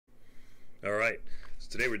Alright, so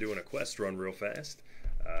today we're doing a quest run real fast.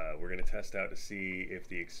 We're going to test out to see if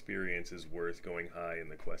the experience is worth going high in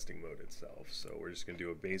the questing mode itself. So we're just going to do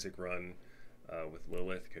a basic run with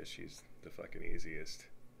Lilith because she's the fucking easiest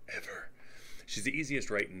ever. She's the easiest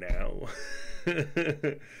right now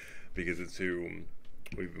because it's who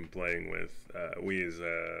we've been playing with. We is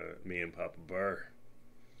me and Papa Burr.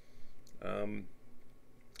 We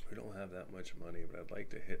don't have that much money, but I'd like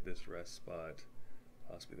to hit this rest spot.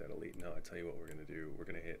 Possibly that elite. No, I tell you what we're gonna do. We're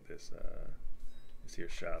gonna hit this here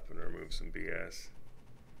shop and remove some BS.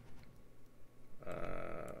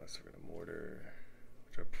 So we're gonna mortar,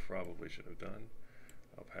 which I probably should have done.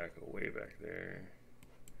 Alpaca way back there.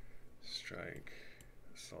 Strike,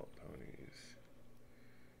 assault ponies,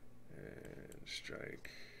 and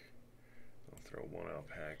strike. I'll throw one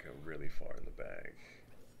alpaca really far in the bag.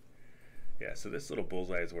 Yeah, so this little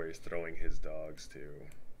bullseye is where he's throwing his dogs to.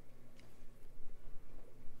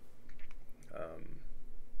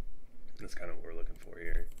 That's kind of what we're looking for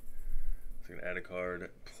here. So I'm going to add a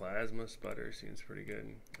card. Plasma Sputter seems pretty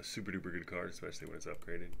good. A super duper good card, especially when it's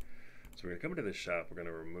upgraded. So we're going to come into this shop. We're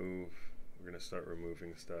going to start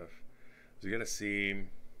removing stuff. So you got to see.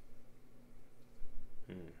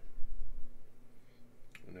 I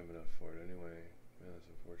don't have enough for it anyway. Man, that's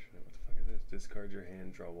unfortunate. What the fuck is this? Discard your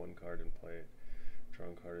hand, draw one card and play it.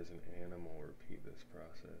 Drawing card is an animal. Repeat this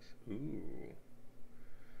process. Ooh.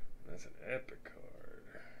 That's an epic card.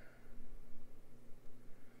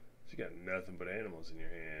 So you got nothing but animals in your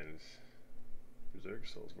hands. Berserk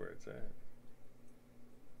Soul's where it's at.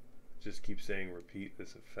 Just keep saying repeat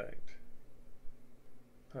this effect.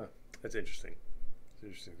 Huh, that's interesting. It's an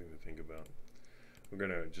interesting thing to think about. We're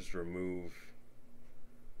gonna just remove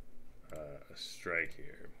a strike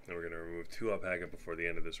here. And we're gonna remove 2 alpaca before the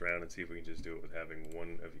end of this round and see if we can just do it with having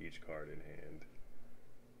 1 of each card in hand.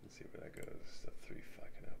 Let's see where that goes. Stuff 3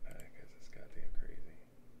 fucking alpacas. It's goddamn crazy.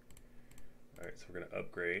 Alright, so we're going to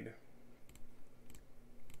upgrade.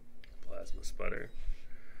 Plasma Sputter.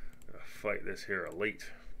 We're going to fight this here elite.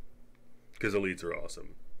 Because elites are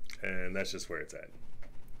awesome. And that's just where it's at.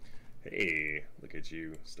 Hey, look at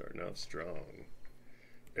you. Starting off strong.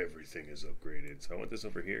 Everything is upgraded. So I want this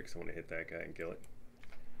over here because I want to hit that guy and kill it.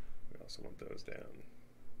 We also want those down.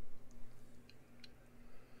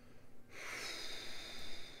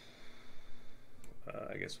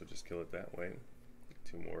 I guess we'll just kill it that way.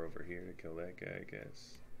 2 more over here to kill that guy, I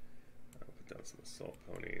guess. I'll put down some assault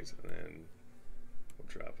ponies, and then we'll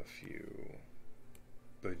drop a few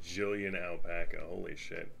bajillion alpaca. Holy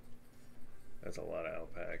shit. That's a lot of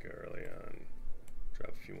alpaca early on.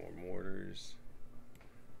 Drop a few more mortars.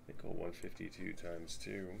 I think go 152 times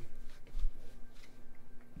 2.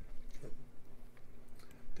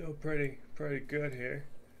 Doing pretty good here.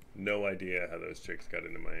 No idea how those chicks got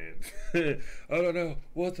into my hands. I don't know.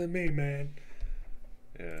 What's in me, man?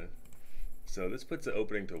 Yeah. So this puts the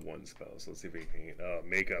opening to 1 spell. So let's see if we can.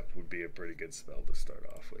 Makeup would be a pretty good spell to start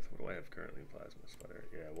off with. What do I have currently in Plasma Sputter?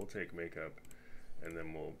 Yeah, we'll take makeup, and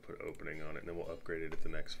then we'll put opening on it, and then we'll upgrade it at the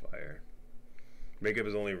next fire. Makeup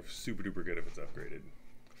is only super duper good if it's upgraded.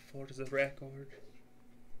 For the record.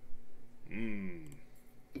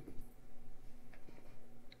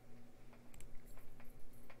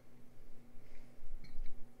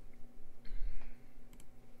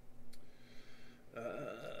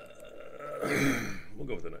 We'll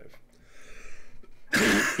go with the knife.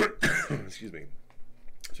 Excuse me.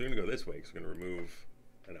 So we're going to go this way because we're going to remove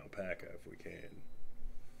an alpaca if we can.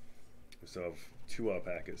 We still have 2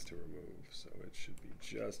 alpacas to remove, so it should be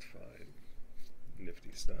just fine.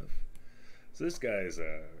 Nifty stuff. So this guy's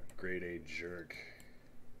a grade A jerk.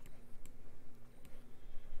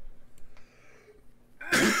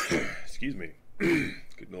 Excuse me.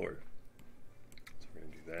 Good lord. So we're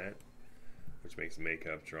going to do that, which makes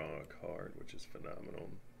makeup draw a card, which is phenomenal.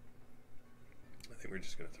 I think we're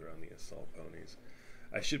just going to throw on the assault ponies.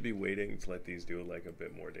 I should be waiting to let these do like a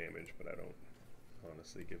bit more damage, but I don't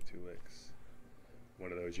honestly give 2 licks.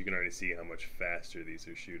 One of those, you can already see how much faster these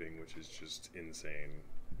are shooting, which is just insane.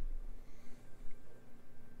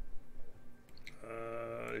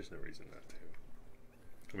 There's no reason not to.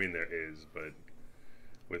 I mean, there is, but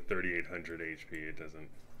with 3,800 HP, it doesn't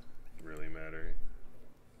really matter.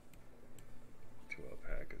 2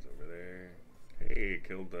 alpacas over there. Hey,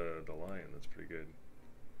 killed the lion. That's pretty good.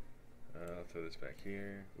 I'll throw this back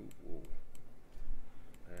here. Ooh.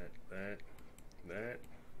 That.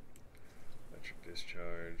 Electric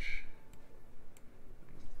discharge.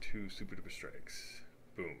 2 super duper strikes.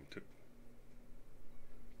 Boom. Took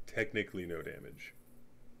technically no damage.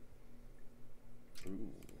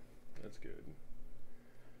 Ooh, that's good.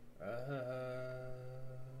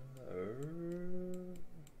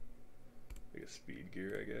 speed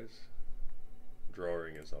gear, I guess.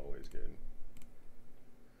 Drawing is always good.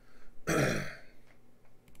 Okay,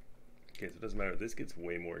 so it doesn't matter. This gets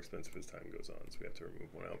way more expensive as time goes on, so we have to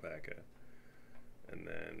remove one alpaca. And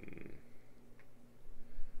then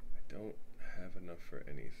I don't have enough for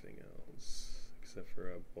anything else except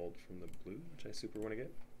for a bolt from the blue, which I super want to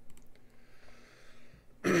get.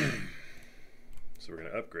 So we're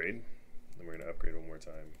going to upgrade. Then we're going to upgrade one more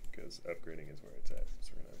time because upgrading is where it's at.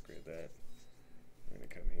 So we're going to upgrade that. We're going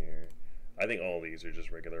to come here. I think all these are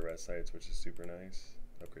just regular rest sites, which is super nice.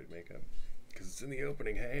 Upgrade makeup because it's in the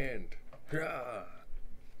opening hand. Hurrah!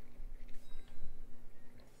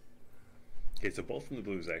 Okay, so bolt from the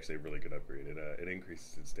blue is actually a really good upgrade. It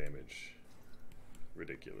increases its damage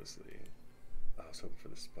ridiculously. I was hoping for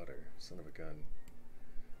the sputter. Son of a gun.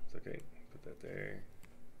 It's okay. Put that there.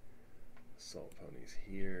 Assault ponies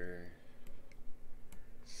here.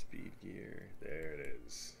 Speed gear. There it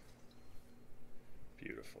is.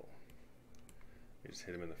 Beautiful. You just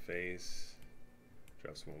hit him in the face.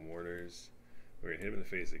 Drop some more mortars. We're going to hit him in the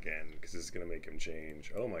face again because this is going to make him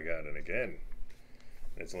change. Oh my god, and again.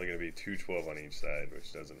 And it's only going to be 212 on each side,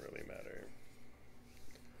 which doesn't really matter.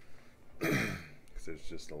 Because there's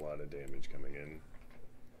just a lot of damage coming in.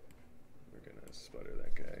 We're going to sputter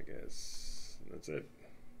that guy, I guess. And that's it.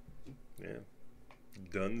 Yeah.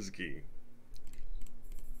 Dunsky.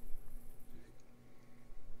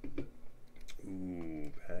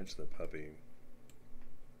 Ooh, Patch the puppy.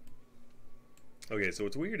 Okay, so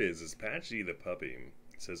what's weird is Patchy the puppy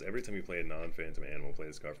says every time you play a non-phantom animal, play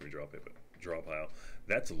this card from your draw pile.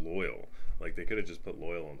 That's loyal. Like, they could have just put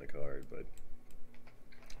loyal on the card, but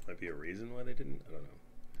might be a reason why they didn't. I don't know.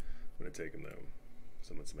 I'm gonna take them though.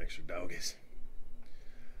 Summon some extra doggies.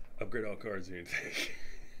 Upgrade all cards in your deck.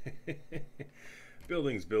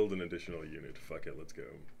 Buildings build an additional unit. Fuck it, let's go.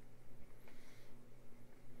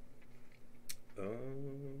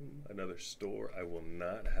 Another store. I will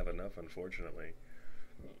not have enough, unfortunately.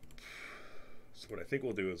 So what I think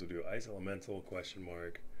we'll do is we'll do Ice Elemental, question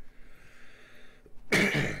mark.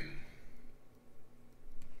 Okay,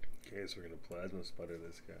 so we're going to Plasma Sputter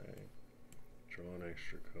this guy. Draw an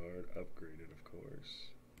extra card. Upgrade it, of course.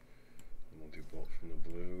 And we'll do Bolt from the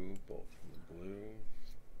blue. Bolt from the blue.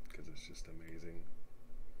 Because it's just amazing.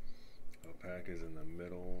 Alpaca's in the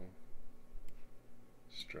middle.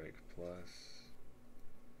 Strike plus.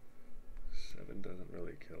 7 doesn't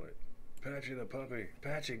really kill it. Patchy the puppy.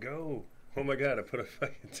 Patchy, go! Oh my god, I put a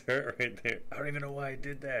fucking turret right there. I don't even know why I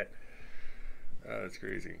did that. That's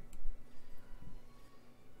crazy.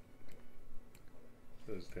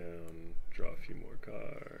 Goes down. Draw a few more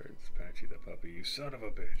cards. Patchy the puppy. You son of a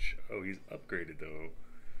bitch. Oh, he's upgraded though.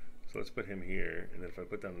 So let's put him here. And then if I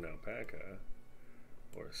put down an alpaca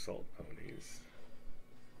or assault ponies,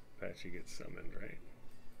 Patchy gets summoned, right?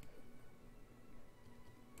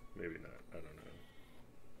 Maybe not. I don't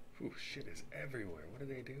know. Ooh, shit is everywhere. What are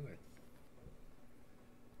they doing?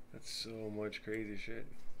 That's so much crazy shit.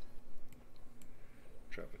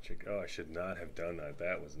 Drop a chick. Oh, I should not have done that.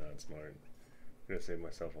 That was not smart. I'm gonna save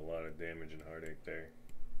myself a lot of damage and heartache there.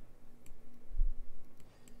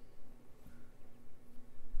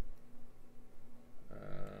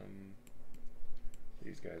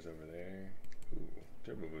 These guys over there. Ooh,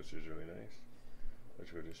 Turbo Booster is really nice.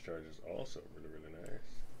 Electrical Discharge is also really, really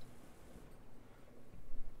nice.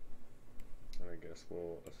 I guess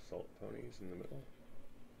we'll assault ponies in the middle,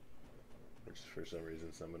 which for some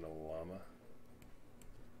reason summon a llama.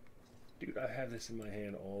 Dude, I have this in my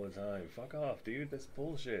hand all the time. Fuck off, dude. That's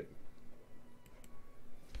bullshit.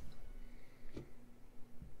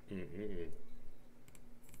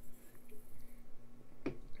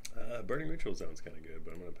 Burning Ritual sounds kind of good,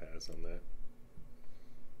 but I'm going to pass on that.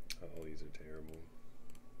 Oh, these are terrible.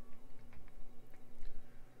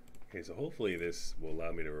 Okay, so hopefully this will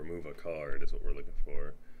allow me to remove a card, is what we're looking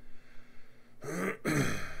for.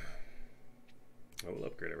 I will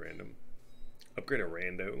upgrade a random. Upgrade a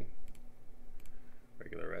rando.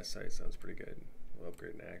 Regular rest site sounds pretty good. We'll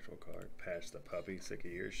upgrade an actual card. Patch the puppy, sick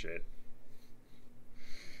of your shit.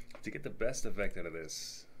 To get the best effect out of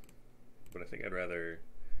this, but I think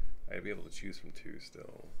I'd be able to choose from 2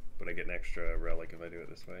 still. But I get an extra relic if I do it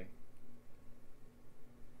this way.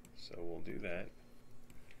 So we'll do that.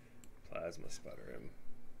 Plasma Sputter him.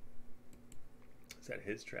 Is that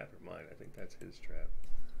his trap or mine? I think that's his trap.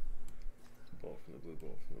 Bolt from the blue,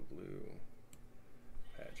 bolt from the blue.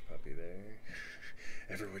 Patch puppy there.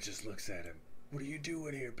 Everyone just looks at him. What are you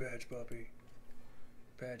doing here, Patch puppy?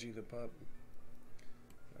 Patchy the pup.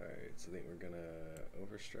 Alright, so I think we're gonna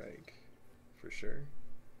overstrike for sure.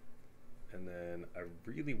 And then I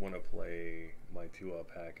really want to play my 2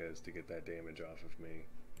 alpacas to get that damage off of me.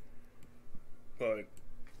 But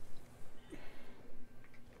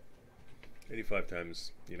 85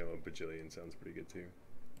 times, you know, a bajillion sounds pretty good too.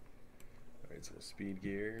 Alright, so speed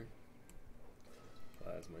gear,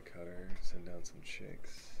 plasma cutter, send down some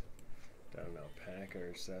chicks, down an alpaca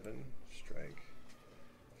or 7, strike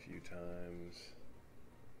a few times,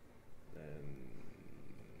 then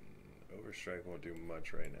overstrike won't do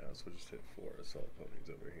much right now, so we'll just hit 4 assault ponies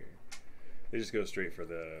over here. They just go straight for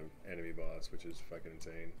the enemy boss, which is fucking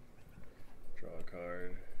insane. Draw a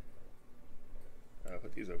card.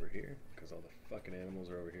 Put these over here, because all the fucking animals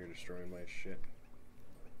are over here destroying my shit.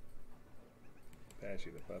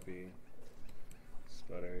 Patchy the puppy.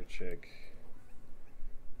 Sputter, chick.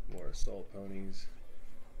 More assault ponies.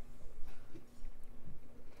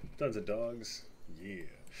 Tons of dogs. Yeah.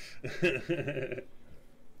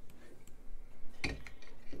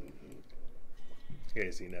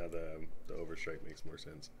 Okay, see now the overstrike makes more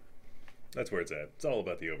sense. That's where it's at. It's all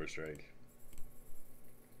about the overstrike.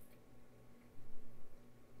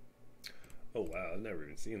 Oh wow, I've never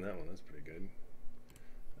even seen that one. That's pretty good.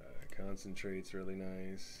 Concentrate's really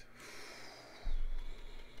nice.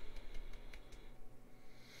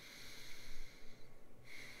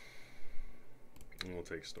 And we'll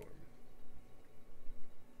take Storm.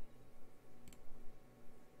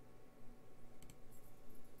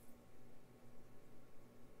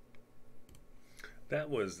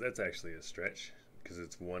 That's actually a stretch, because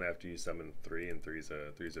it's 1 after you summon 3, and three's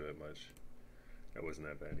a bit much. That wasn't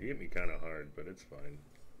that bad. He hit me kind of hard, but it's fine.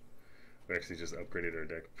 We actually just upgraded our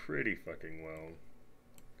deck pretty fucking well.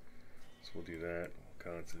 So we'll do that.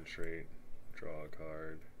 We'll concentrate, draw a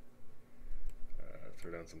card,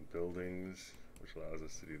 throw down some buildings, which allows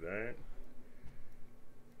us to do that.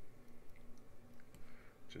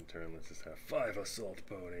 Which in turn lets us have 5 assault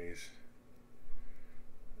ponies.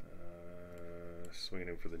 Swinging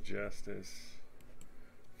him for the justice.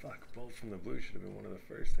 Fuck, bolt from the blue should have been one of the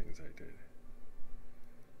first things I did.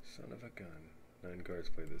 Son of a gun. 9 cards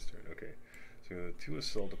played this turn. Okay, so we have 2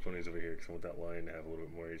 assault ponies over here because I want that line to have a little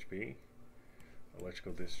bit more HP.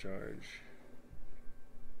 Electrical discharge.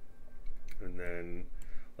 And then,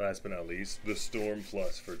 last but not least, the Storm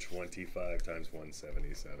Plus for 25 times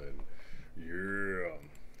 177. Yeah.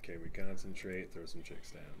 Okay, we concentrate, throw some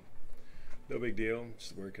chicks down. No big deal,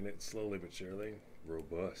 just working it slowly but surely.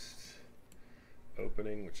 Robust.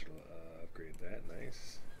 Opening, which will upgrade that,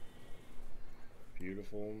 nice.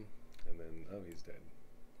 Beautiful. And then, oh, he's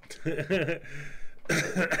dead.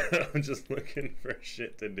 I'm just looking for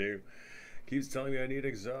shit to do. Keeps telling me I need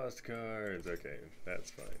exhaust cards. Okay,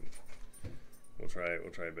 that's fine. We'll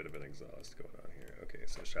try a bit of an exhaust going on here. Okay,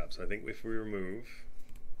 so shop. So I think if we remove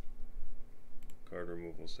card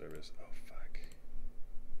removal service. Oh fuck.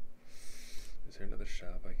 Is there another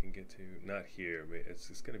shop I can get to? Not here, but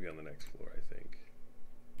it's gonna be on the next floor, I think.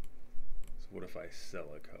 So what if I sell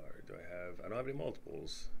a card? I don't have any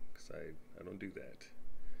multiples, because I don't do that.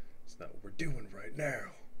 It's not what we're doing right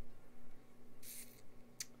now.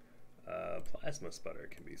 Plasma Sputter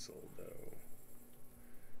can be sold though.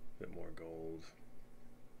 A bit more gold.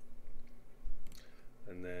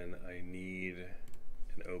 And then I need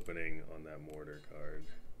an opening on that mortar card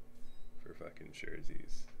for fucking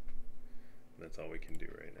jerseys. That's all we can do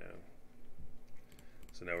right now.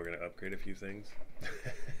 So now we're going to upgrade a few things.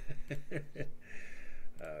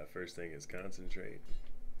 First thing is concentrate.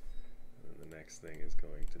 And the next thing is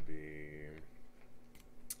going to be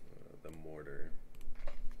the mortar.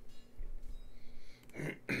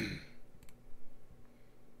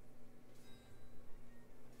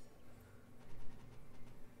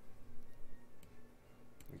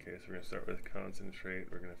 Okay, so we're going to start with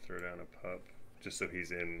concentrate. We're going to throw down a pup, just so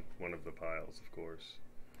he's in one of the piles, of course.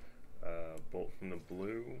 Bolt from the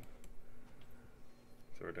blue.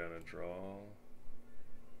 Throw down a draw.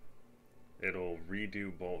 It'll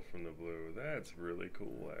redo bolt from the blue. That's really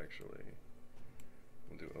cool, actually.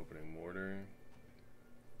 We'll do opening mortar.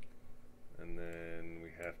 And then we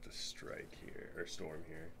have to strike here, or storm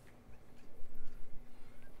here.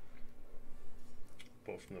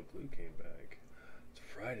 Bolt from the blue came back. It's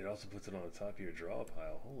right, it also puts it on the top of your draw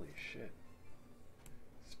pile. Holy shit.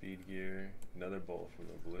 Speed gear, another bolt from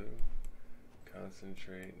the blue.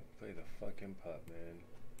 Concentrate, play the fucking pup, man.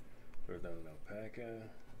 Throw down an alpaca.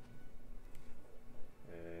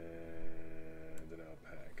 And an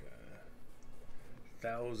alpaca.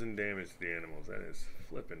 1,000 damage to the animals. That is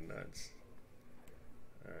flipping nuts.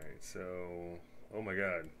 Alright, so, oh my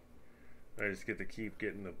god. I just get to keep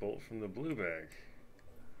getting the bolt from the blue back.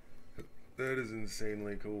 That is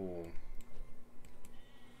insanely cool.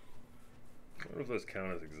 I wonder if those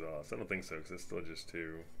count as exhaust. I don't think so, because it's still just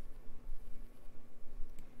 2.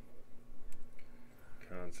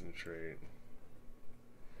 Concentrate.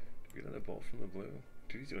 Get another bolt from the blue.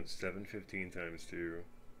 Dude, he's doing 715 times 2.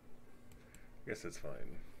 I guess that's fine.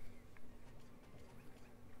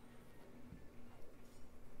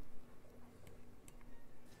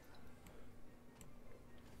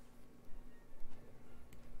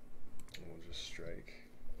 We'll just strike.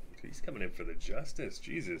 He's coming in for the justice.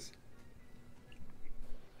 Jesus.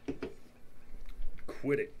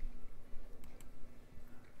 Quit it.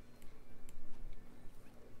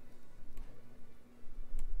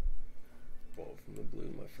 Ball from the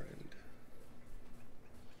blue, my friend.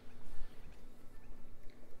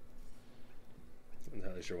 I'm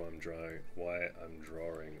not entirely sure why I'm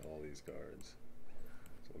drawing all these cards.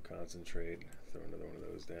 So we'll concentrate, throw another one of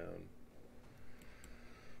those down.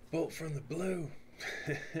 Bolt from the blue.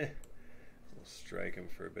 We'll strike him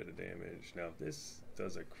for a bit of damage. Now if this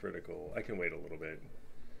does a critical, I can wait a little bit.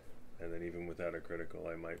 And then even without a critical,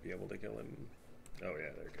 I might be able to kill him. Oh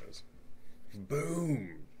yeah, there it goes.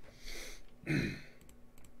 Boom!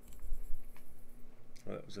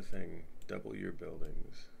 Oh, that was a thing. Double your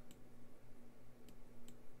buildings.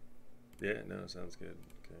 Yeah, no, sounds good.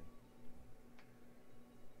 Okay.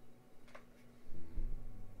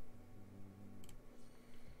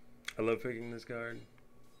 I love picking this card.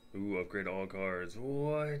 Ooh, upgrade all cards.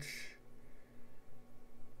 What?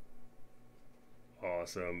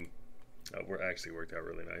 Awesome. We're actually worked out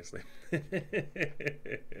really nicely.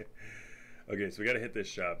 Okay, so we got to hit this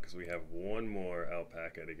shop because we have one more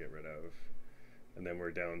alpaca to get rid of. And then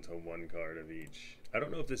we're down to one card of each. I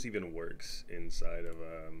don't know if this even works inside of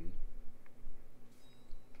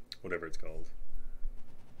whatever it's called.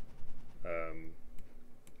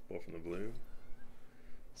 Bolt from the blue.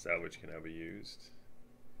 Salvage can now be used.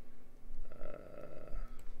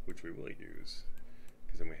 Which we will use.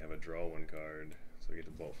 Because then we have a draw one card. So we get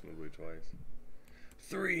to bolt from the blue twice.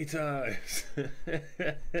 3 times!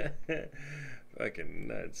 Fucking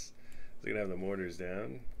nuts. So we're gonna have the mortars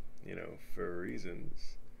down, you know, for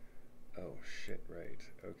reasons. Oh shit, right.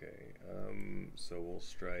 Okay. So we'll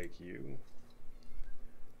strike you.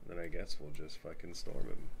 And then I guess we'll just fucking storm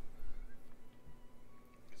him.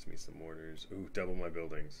 Gets me some mortars. Ooh, double my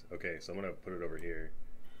buildings. Okay, so I'm gonna put it over here.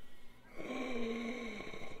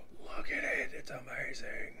 Look at it, it's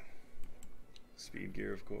amazing. Speed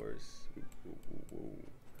gear, of course. Ooh, ooh, ooh, ooh.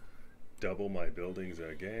 Double my buildings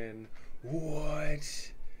again.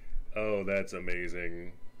 What? Oh, that's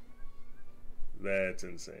amazing. That's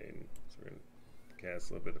insane. So we're gonna cast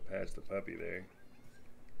a little bit of Patch the Puppy there.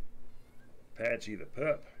 Patchy the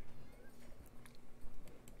Pup.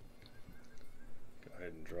 Go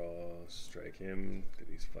ahead and draw. Strike him. Get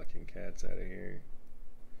these fucking cats out of here.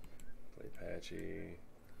 Play Patchy.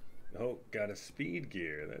 Oh, got a speed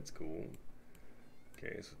gear. That's cool.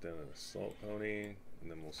 Okay, so then an assault pony, and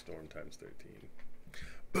then we'll storm times 13.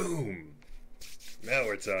 Boom! Now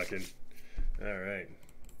we're talking. Alright.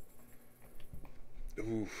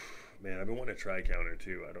 Oof. Man, I've been wanting to try counter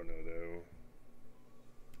too. I don't know though.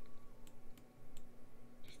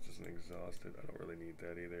 Just doesn't exhaust it. I don't really need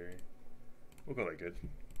that either. We'll call that good.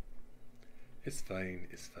 It's fine.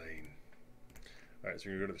 It's fine. Alright, so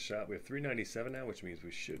we're going to go to the shop. We have 397 now, which means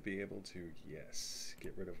we should be able to, yes,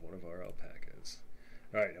 get rid of one of our alpacas.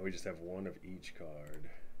 Alright, now we just have one of each card.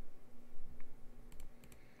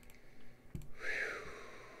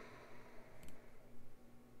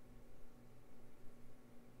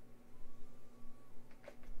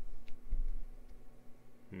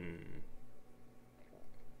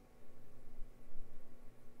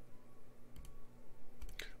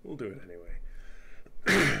 We'll do it anyway.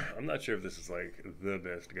 I'm not sure if this is like the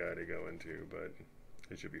best guy to go into, but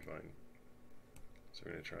it should be fine. So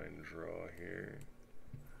we're going to try and draw here.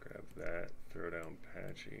 Grab that, throw down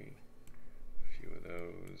Patchy. A few of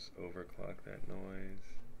those. Overclock that noise.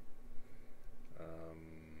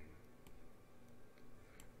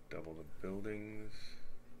 Double the buildings.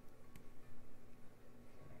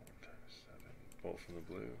 1 times 7. Bolt from the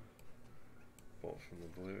blue. Bolt from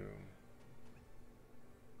the blue.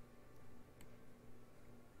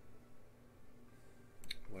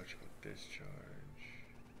 Electrical discharge.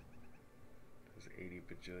 Does 80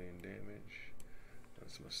 bajillion damage. Got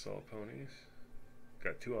some assault ponies.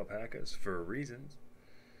 Got 2 alpacas for reasons.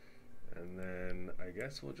 And then I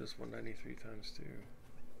guess we'll just 193 times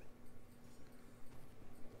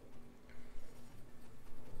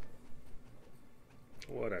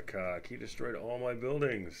 2. What a cock. He destroyed all my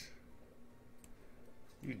buildings.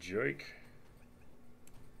 You jerk.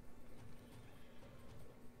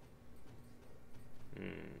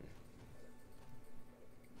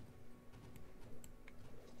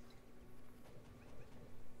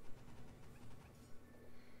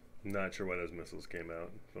 Not sure why those missiles came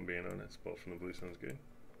out, if I'm being honest. Bolt from the blue sounds good.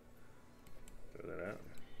 Throw that out.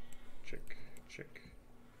 Chick, chick.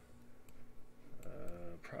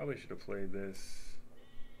 Probably should have played this.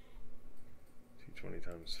 220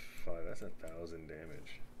 times 5. That's 1,000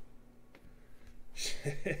 damage.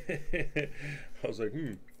 I was like,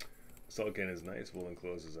 Assault cannon is nice. Woolen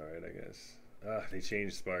clothes is alright, I guess. They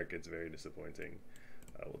changed Spark. It's very disappointing.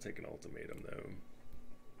 We'll take an ultimatum though.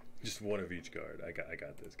 Just one of each card. I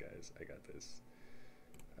got this, guys. I got this.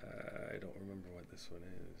 I don't remember what this one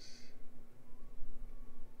is.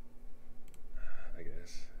 I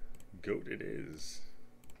guess. Goat it is.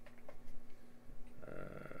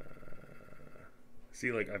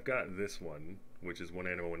 See, like, I've got this one, which is one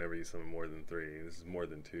animal whenever you summon more than 3. This is more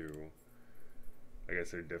than 2. I guess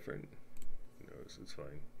they're different. Who knows? It's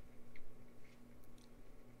fine.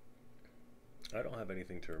 I don't have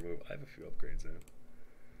anything to remove. I have a few upgrades, though.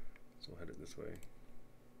 So we'll head it this way.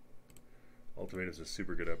 Ultimate is a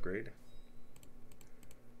super good upgrade.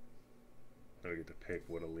 Now we get to pick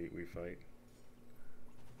what elite we fight.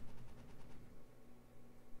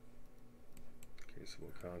 Okay, so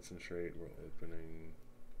we'll concentrate. We're opening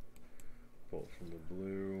bolt from the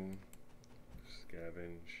blue.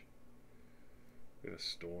 Scavenge. We got a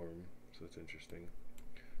storm, so that's interesting.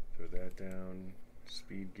 Throw that down.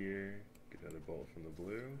 Speed gear. Get another bolt from the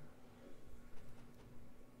blue.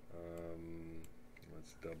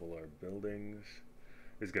 Let's double our buildings.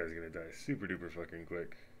 This guy's gonna die super duper fucking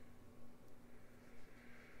quick.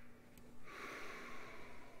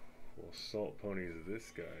 We'll assault ponies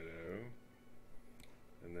this guy though.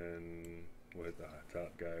 And then we'll hit the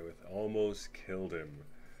top guy with almost killed him.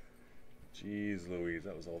 Jeez Louise,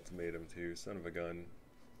 that was ultimatum too. Son of a gun.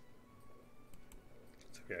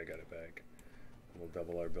 It's okay, I got it back. We'll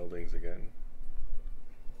double our buildings again.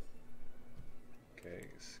 Okay,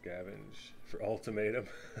 scavenge for ultimatum.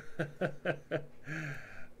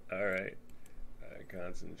 Alright.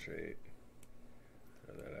 Concentrate.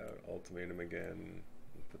 Throw that out. Ultimatum again.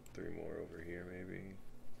 Put 3 more over here maybe.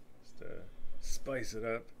 Just spice it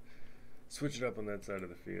up. Switch it up on that side of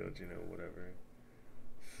the field, you know, whatever.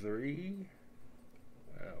 3?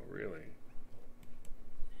 Wow, really?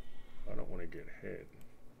 I don't want to get hit.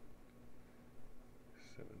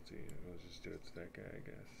 17. We'll just do it to that guy, I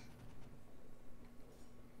guess.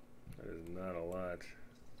 That is not a lot.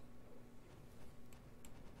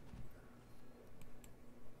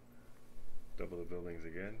 Double the buildings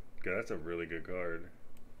again. God, that's a really good card.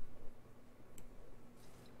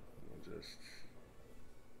 We'll just...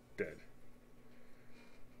 dead.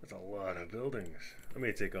 That's a lot of buildings. I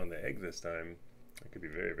may take on the egg this time. That could be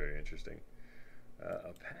very, very interesting.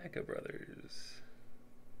 A pack of brothers.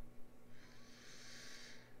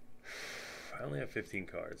 I only have 15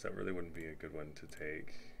 cards. That really wouldn't be a good one to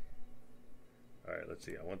take. Alright, let's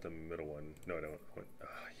see. I want the middle one. No, I don't.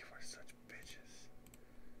 Oh, you are such bitches.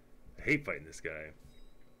 I hate fighting this guy.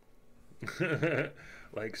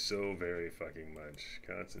 Like, so very fucking much.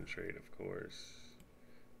 Concentrate, of course.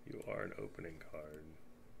 You are an opening card.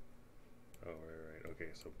 Oh, right. Okay,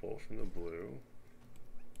 so bolt from the blue.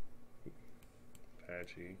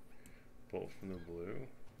 Patchy. Bolt from the blue.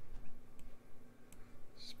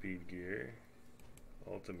 Speed gear.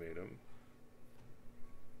 Ultimatum.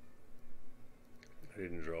 I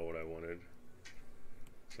didn't draw what I wanted.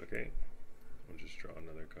 It's okay. I'll just draw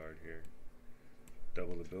another card here.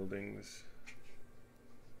 Double the buildings.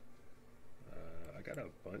 I got a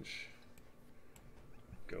bunch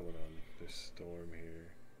going on this storm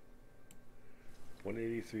here.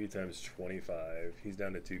 183 times 25. He's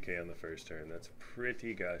down to 2k on the first turn. That's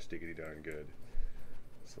pretty gosh diggity darn good.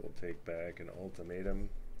 So we'll take back an ultimatum.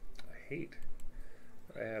 I hate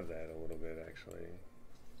that I have that a little bit actually.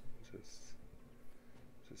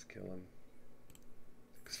 Just kill him.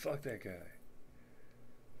 Cause fuck that guy.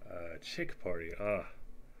 Chick party.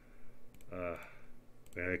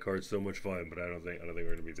 Man, that card's so much fun, but I don't think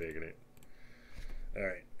we're gonna be taking it. All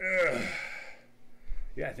right.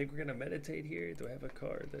 Yeah, I think we're gonna meditate here. Do I have a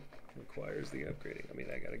card that requires the upgrading? I mean,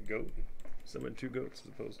 I got a goat. Summon 2 goats as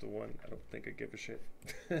opposed to 1. I don't think I give a shit.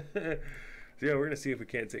 So yeah, we're gonna see if we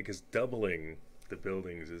can't take, because doubling the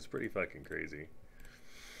buildings is pretty fucking crazy.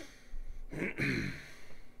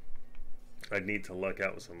 I'd need to luck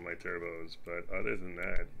out with some of my turbos, but other than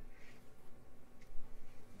that,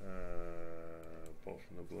 bolt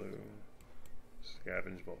from the blue,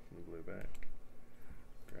 scavenge, bolt from the blue back,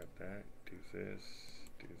 grab that, do this,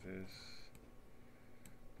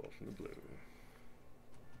 bolt from the blue.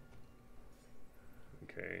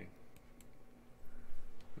 Okay,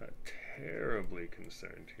 not terribly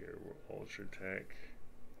concerned here. We're ultra tech,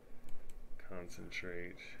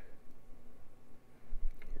 concentrate.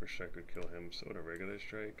 Wish I could kill him, so would a regular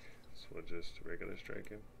strike. So we'll just regular strike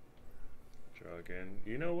him. Draw again.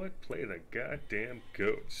 You know what? Play the goddamn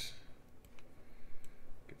goats.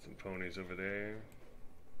 Get some ponies over there.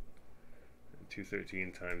 And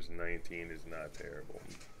 213 times 19 is not terrible.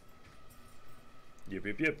 Yep,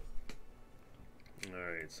 yep, yep.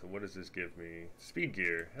 Alright, so what does this give me? Speed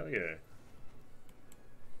gear. Hell yeah.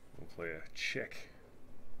 We'll play a check.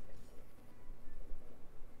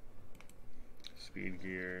 Speed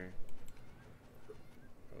gear.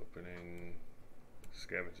 Opening.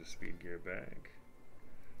 Scavenge the speed gear back.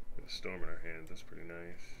 With a storm in our hands, that's pretty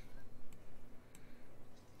nice.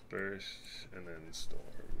 Burst, and then storm.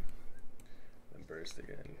 Then burst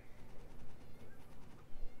again.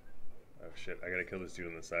 Oh shit, I gotta kill this dude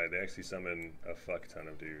on the side. They actually summon a fuck ton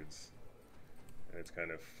of dudes. And it's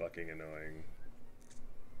kind of fucking annoying.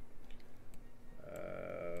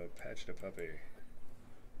 Patch the puppy.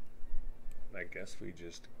 I guess we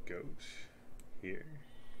just goat here.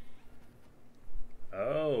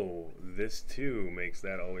 Oh, this too makes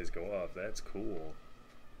that always go off. That's cool.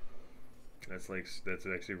 That's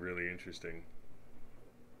actually really interesting.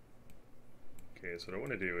 Okay, so what I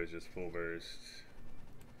want to do is just full burst.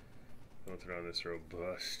 Don't throw on this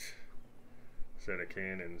robust set of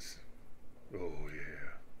cannons. Oh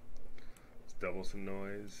yeah. Let's double some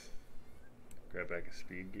noise. Grab back a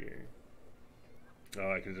speed gear.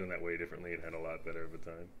 Oh, I could have done that way differently and had a lot better of a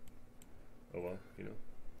time. Oh well, you know.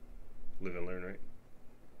 Live and learn, right?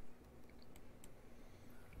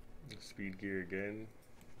 Speed gear again.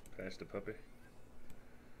 Patch the puppy.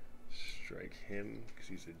 Strike him because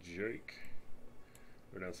he's a jerk.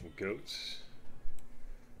 Throw down some goats.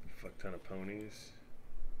 Fuck ton of ponies.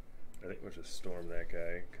 I think we'll just storm that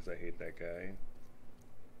guy because I hate that guy.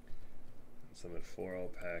 Summon 4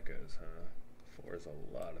 alpacas, huh? 4 is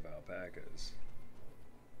a lot of alpacas.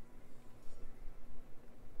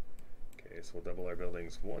 Okay, so we'll double our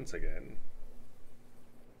buildings once again.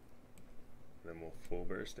 Then we'll full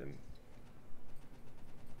burst him.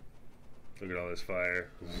 Look at all this fire.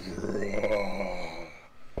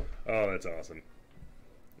 Oh, that's awesome.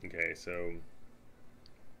 Okay, so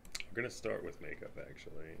we're gonna start with makeup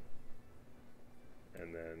actually.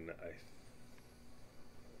 And then I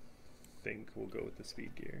think we'll go with the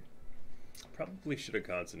speed gear. Probably should have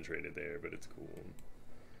concentrated there, but it's cool.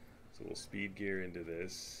 So we'll speed gear into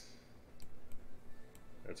this.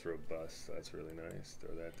 That's robust, that's really nice.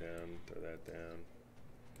 Throw that down, throw that down.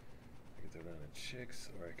 I can throw down a chicks,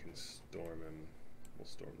 or I can storm him. We'll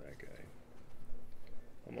storm that guy.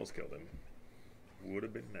 Almost killed him. Would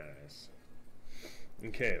have been nice.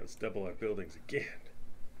 Okay, let's double our buildings again.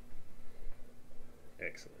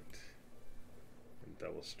 Excellent. And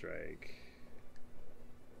double strike.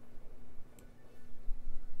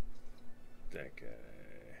 That guy.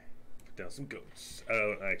 Put down some goats. I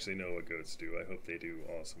don't actually know what goats do. I hope they do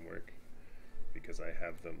awesome work. Because I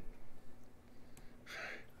have them.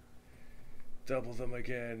 Double them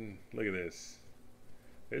again. Look at this.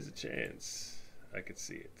 There's a chance. I could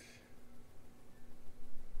see it.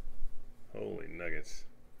 Holy nuggets.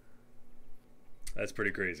 That's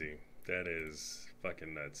pretty crazy. That is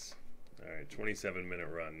fucking nuts. Alright, 27-minute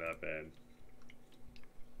run, not bad.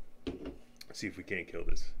 Let's see if we can't kill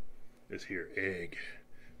this here egg.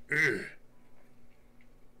 Ugh.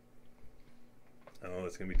 Oh,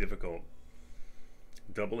 it's gonna be difficult.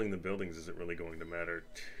 Doubling the buildings isn't really going to matter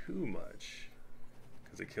too much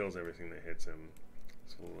because it kills everything that hits him.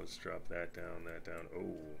 So let's drop that down, that down.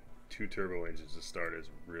 Oh, 2 turbo engines to start is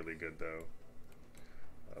really good though.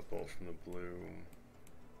 Bolt from the blue.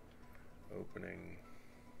 Opening.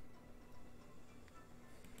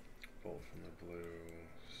 Bolt from the blue.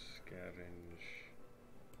 Scavenge.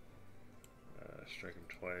 Strike him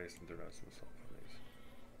twice and throw down some assault ponies.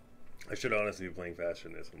 I should honestly be playing faster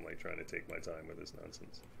than this. I'm like trying to take my time with this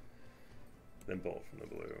nonsense. Then bolt from the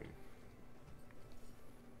blue.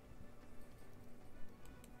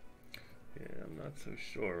 Yeah, I'm not so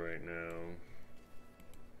sure right now.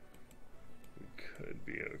 We could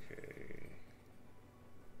be okay.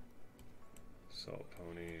 Salt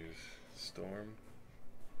ponies. Storm.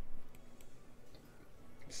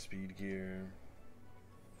 Speed gear.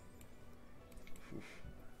 Oof.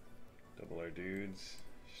 Double our dudes.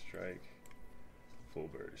 Strike. Full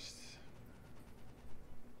burst.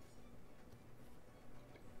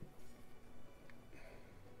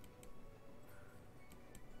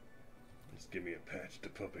 Just give me a patch to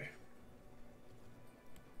puppy.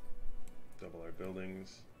 Double our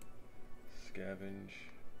buildings. Scavenge.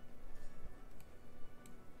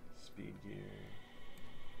 Speed gear.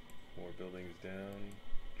 More buildings down.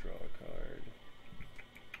 Draw a card.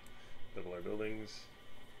 Double our buildings.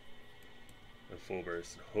 And full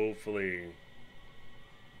burst. Hopefully.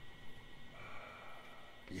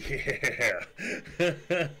 Yeah.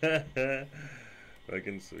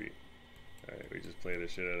 Fucking sweet. Alright, we just play the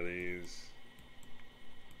shit out of these.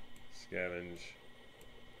 Scavenge.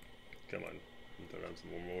 Come on. Throw down some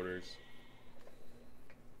more mortars.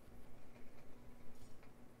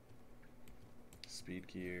 Speed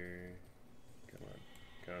gear. Come on.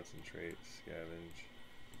 Concentrate. Scavenge.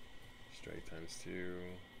 Strike ×2.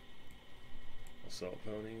 Assault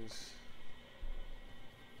ponies.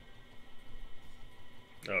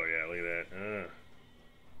 Oh yeah, look at that.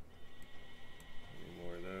 Need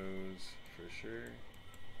more of those for sure.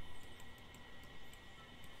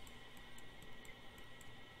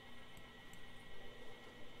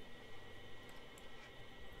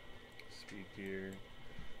 Speed gear.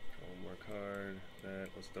 Draw one more card. That.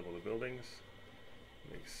 Let's double the buildings.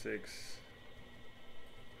 Make 6.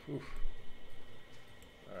 Whew.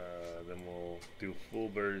 Then we'll do full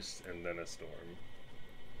burst and then a storm.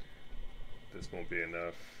 This won't be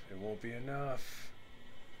enough. It won't be enough.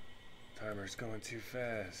 Timer's going too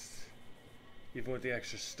fast. Even with the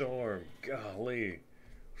extra storm. Golly.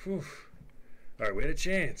 Whew. Alright, we had a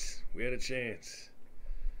chance. We had a chance.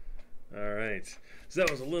 Alright. So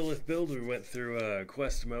that was a Lilith build. We went through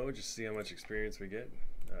quest mode just to see how much experience we get.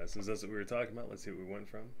 Since that's what we were talking about, let's see what we went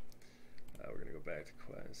from. We're going to go back to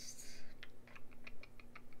quest.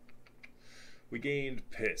 We gained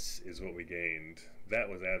piss is what we gained. That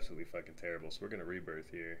was absolutely fucking terrible. So we're going to rebirth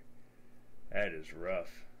here. That is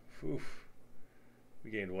rough. Whew.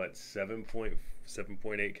 We gained what?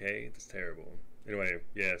 7.8k? That's terrible. Anyway,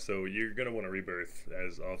 yeah, so you're going to want to rebirth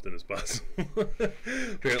as often as possible.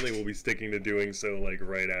 Apparently we'll be sticking to doing so like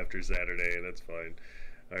right after Saturday, and that's fine.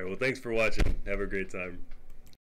 Alright, well thanks for watching. Have a great time.